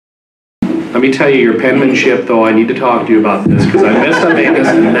Let me tell you, your penmanship, though, I need to talk to you about this, because I messed up Angus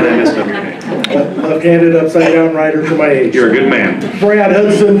and then I messed up your name. Left-handed, upside-down writer for my age. You're a good man. Brad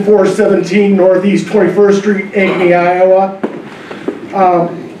Hudson, 417 Northeast 21st Street, Ankeny, Iowa.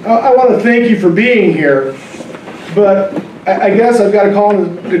 I want to thank you for being here, but I guess I've got to call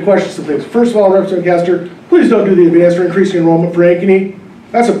into question some things. First of all, Representative Kester, please don't do the advance or increasing enrollment for Ankeny.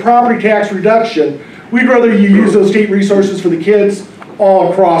 That's a property tax reduction. We'd rather you use those state resources for the kids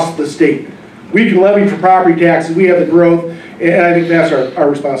all across the state. We can levy for property taxes, we have the growth, and I think that's our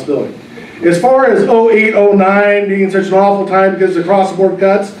responsibility. As far as 08, 09 being such an awful time because of across-the-board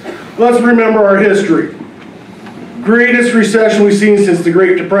cuts, let's remember our history. Greatest recession we've seen since the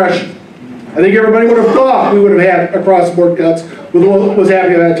Great Depression. I think everybody would have thought we would have had across-the-board cuts with what was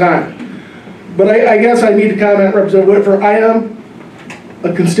happening at that time. But I guess I need to comment, Representative Whitford, I am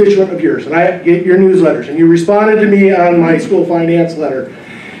a constituent of yours, and I get your newsletters, and you responded to me on my school finance letter.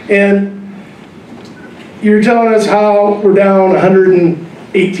 And you're telling us how we're down $118,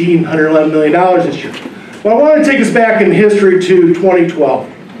 $111 million this year. Well, I want to take us back in history to 2012.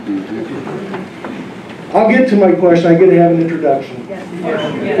 I'll get to my question. I get to have an introduction.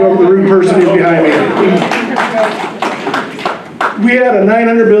 From the rude person who's behind me. We had a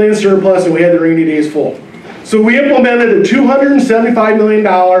 $900 billion surplus and we had the rainy days full. So we implemented a $275 million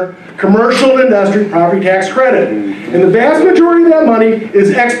commercial and industrial property tax credit. And the vast majority of that money is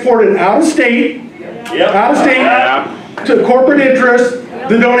exported out of state, to corporate interests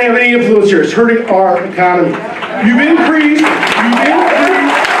that don't have any influence here. It's hurting our economy. You've increased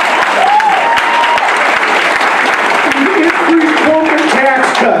corporate tax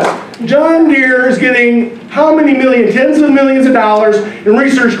cuts. John Deere is getting how many millions, tens of millions of dollars in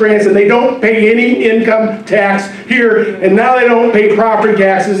research grants, and they don't pay any income tax here, and now they don't pay property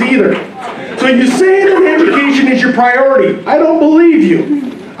taxes either. So you say that education is your priority. I don't believe you.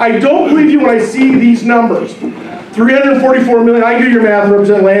 I don't believe you when I see these numbers. 344 million, I do your math,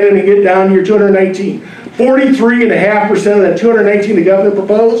 Representative Landon, and get down to your 219. 43.5% of that 219 the governor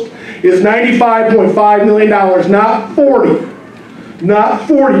proposed is $95.5 million, not 40. Not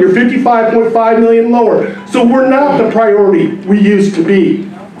 40, you're 55.5 million lower. So we're not the priority we used to be.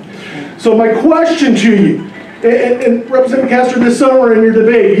 So my question to you, and Representative Kester, this summer in your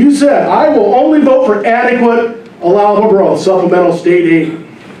debate, you said, I will only vote for adequate allowable growth, supplemental state aid.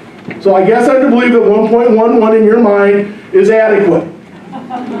 So I guess I have to believe that 1.11 in your mind is adequate.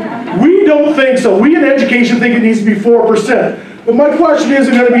 We don't think so. We in education think it needs to be 4%. But my question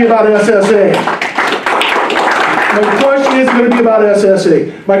isn't going to be about SSA. My question isn't going to be about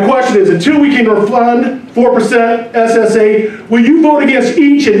SSA. My question is, until we can refund 4% SSA, will you vote against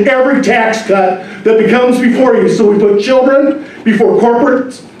each and every tax cut that becomes before you? So we put children before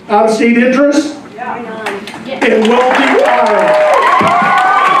corporate out-of-state interests and wealthy Iowa.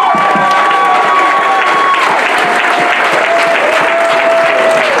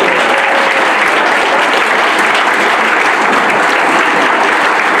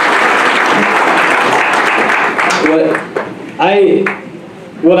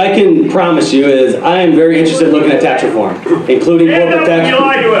 What I can promise you is I am very interested in looking at tax reform, including corporate tax.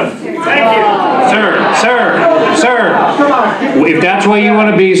 Sir, if that's where you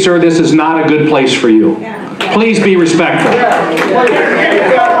want to be, sir, this is not a good place for you. Please be respectful.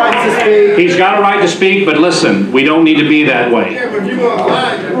 He's got a right to speak, but listen, we don't need to be that way.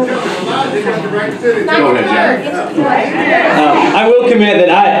 Go ahead, Jack. I will commit that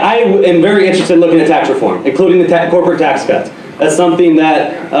I am very interested in looking at tax reform, including the corporate tax cuts. That's something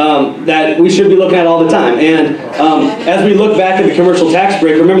that that we should be looking at all the time. And as we look back at the commercial tax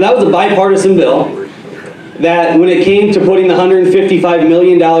break, remember that was a bipartisan bill that when it came to putting the $155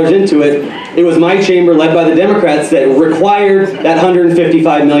 million into it, it was my chamber led by the Democrats that required that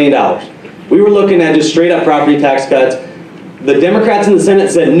 $155 million. We were looking at just straight up property tax cuts. The Democrats in the Senate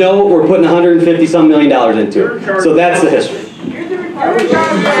said, no, we're putting $150-some million into it. So that's the history.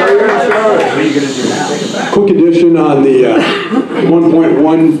 Quick addition on the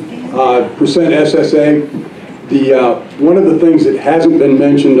 1.1% SSA. One of the things that hasn't been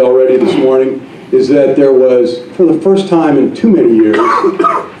mentioned already this morning is that there was, for the first time in too many years,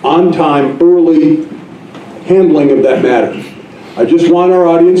 on-time, early handling of that matter. I just want our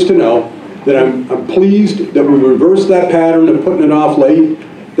audience to know that I'm pleased that we reversed that pattern of putting it off late.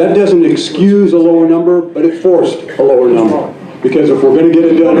 That doesn't excuse a lower number, but it forced a lower number. Because if we're going to get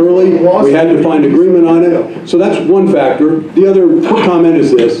it done early, we had to find agreement on it. So that's one factor. The other quick comment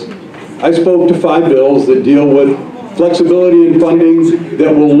is this. I spoke to 5 bills that deal with flexibility in funding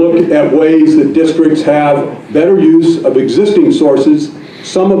that will look at ways that districts have better use of existing sources.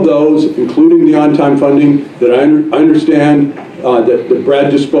 Some of those, including the on-time funding that I understand that Brad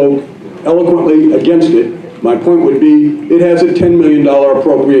just spoke, eloquently against it. My point would be, it has a $10 million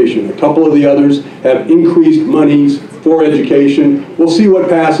appropriation. A couple of the others have increased monies for education. We'll see what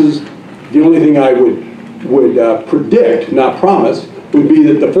passes. The only thing I would predict, not promise, would be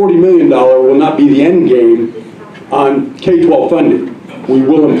that the $40 million will not be the end game on K-12 funding. We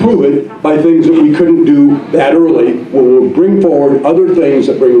will improve it by things that we couldn't do that early. We will bring forward other things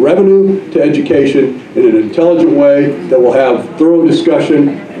that bring revenue to education in an intelligent way that will have thorough discussion.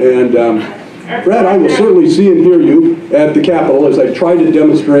 And Brad, I will certainly see and hear you at the Capitol, as I tried to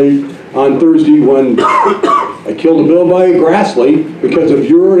demonstrate on Thursday when I killed a bill by Grassley because of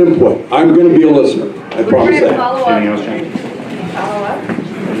your input. I'm going to be a listener. I promise that. Anything else, Jane?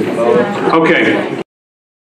 Okay.